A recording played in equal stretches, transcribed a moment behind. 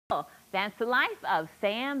That's the life of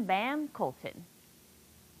Sam Bam Koltun.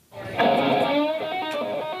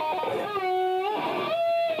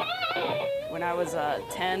 When I was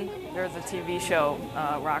 10, there was a TV show,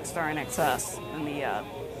 Rockstar in Excess, and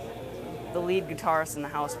the lead guitarist in the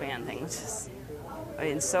house band thing was just, I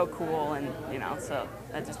mean, so cool, and you know, so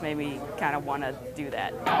that just made me kind of want to do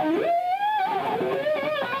that.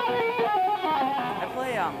 I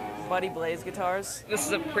play Buddy Blaze guitars. This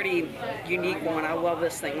is a pretty unique one. I love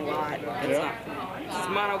this thing a lot. It's a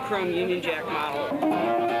monochrome Union Jack model.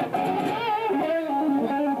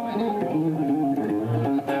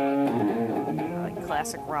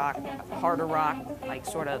 Classic rock, harder rock, like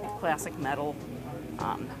sort of classic metal.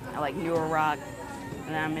 I like newer rock.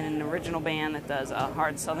 And then I'm in an original band that does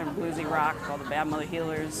hard southern bluesy rock called the Bad Mother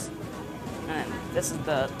Healers. And then this is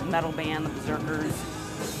the metal band, the Bizerkers.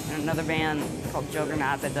 And another band called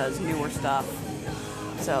Juggernaut that does newer stuff.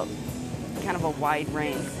 So kind of a wide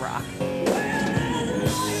range of rock.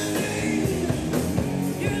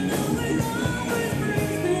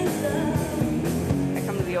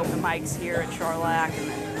 Open mics here at Charlack, and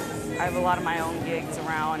then I have a lot of my own gigs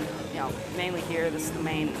around, you know, mainly here. This is the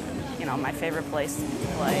main, you know, my favorite place to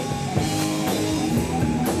play.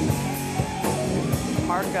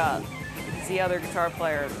 Mark is the other guitar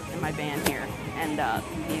player in my band here, and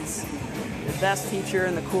he's the best teacher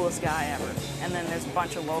and the coolest guy ever. And then there's a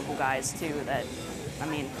bunch of local guys too that, I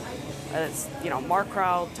mean, it's, you know, Mark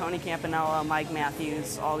Crowell, Tony Campanella, Mike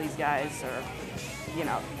Matthews, all these guys are, you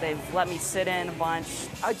know, they've let me sit in a bunch.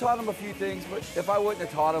 I taught him a few things, but if I wouldn't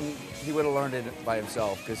have taught him, he would have learned it by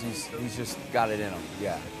himself, because he's just got it in him,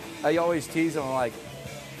 yeah. I always tease him, like,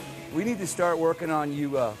 we need to start working on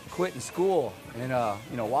you quitting school, and,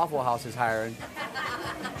 you know, Waffle House is hiring.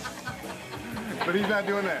 But he's not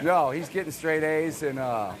doing that. No, he's getting straight A's, and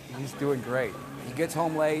he's doing great. He gets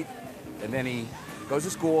home late, and then he goes to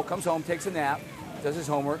school, comes home, takes a nap, does his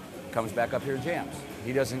homework, comes back up here and jams.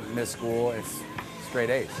 He doesn't miss school. It's straight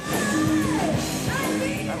A's.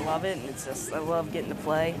 I love it, and it's just, I love getting to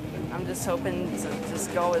play. I'm just hoping to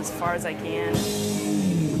just go as far as I can. Show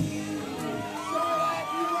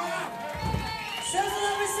some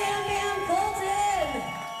love for Sam Bam Koltun!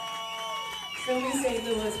 Show me St.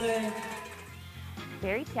 Louis, man.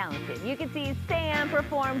 Very talented. You can see Sam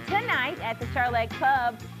perform tonight at the Charlack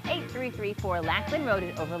Pub, 8334 Lackland Road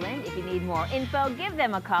in Overland. If you need more info, give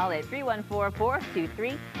them a call at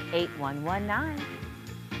 314-423-8119.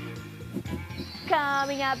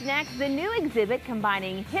 Coming up next, the new exhibit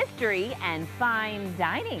combining history and fine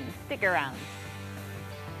dining. Stick around.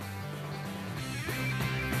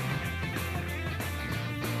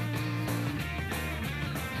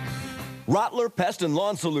 Rottler Pest and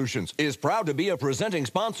Lawn Solutions is proud to be a presenting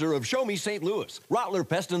sponsor of Show Me St. Louis. Rottler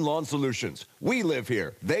Pest and Lawn Solutions. We live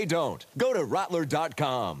here. They don't. Go to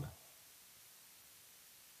Rottler.com.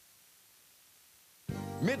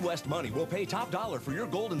 Midwest Money will pay top dollar for your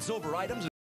gold and silver items.